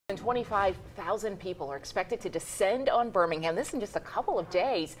And 25,000 people are expected to descend on Birmingham. This in just a couple of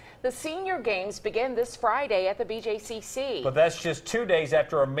days. The senior games begin this Friday at the BJCC. But that's just 2 days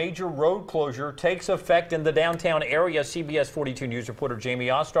after a major road closure takes effect in the downtown area. CBS 42 News reporter Jamie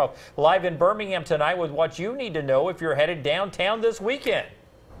Ostroff live in Birmingham tonight with what you need to know if you're headed downtown this weekend.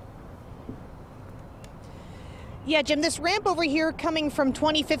 Yeah, Jim, this ramp over here coming from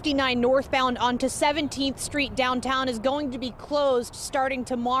 2059 northbound onto 17th Street downtown is going to be closed starting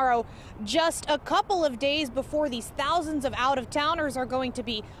tomorrow, just a couple of days before these thousands of out-of-towners are going to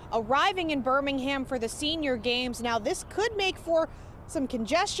be arriving in Birmingham for the senior games. Now, this could make for some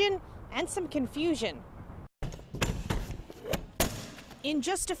congestion and some confusion. In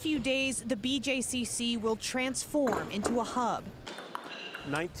just a few days, the BJCC will transform into a hub.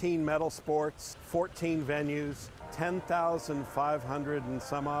 19 medal sports, 14 venues, 10,500 and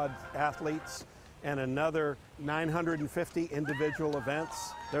some odd athletes, and another 950 individual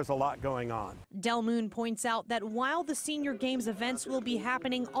events. There's a lot going on. Del Moon points out that while the Senior Games events will be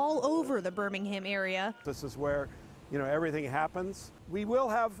happening all over the Birmingham area, this is where, everything happens. We will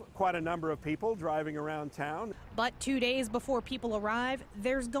have quite a number of people driving around town. But 2 days before people arrive,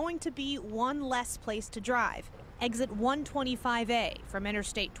 there's going to be one less place to drive. Exit 125A from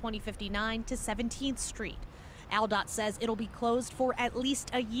Interstate 2059 to 17th Street. AlDOT says it'll be closed for at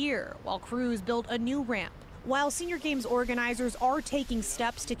least a year while crews build a new ramp. While Senior Games organizers are taking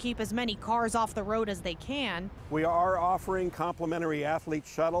steps to keep as many cars off the road as they can, we are offering complimentary athlete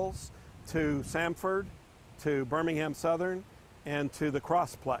shuttles to Samford, to Birmingham Southern, and to the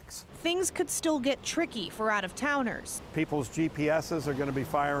Crossplex. Things could still get tricky for out-of-towners. People's GPSs are going to be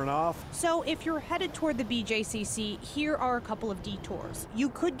firing off. So if you're headed toward the BJCC, here are a couple of detours. You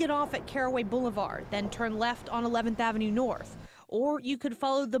could get off at Caraway Boulevard, then turn left on 11th Avenue North. Or you could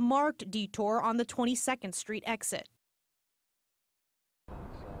follow the marked detour on the 22nd Street exit.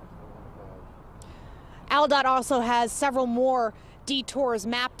 AlDOT also has several more detours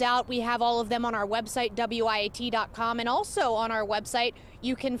mapped out. We have all of them on our website, WIAT.com, and also on our website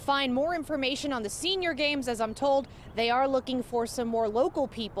you can find more information on the senior games. As I'm told, they are looking for some more local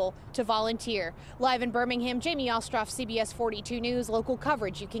people to volunteer. Live in Birmingham, Jamie Ostroff, CBS 42 News, local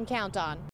coverage you can count on.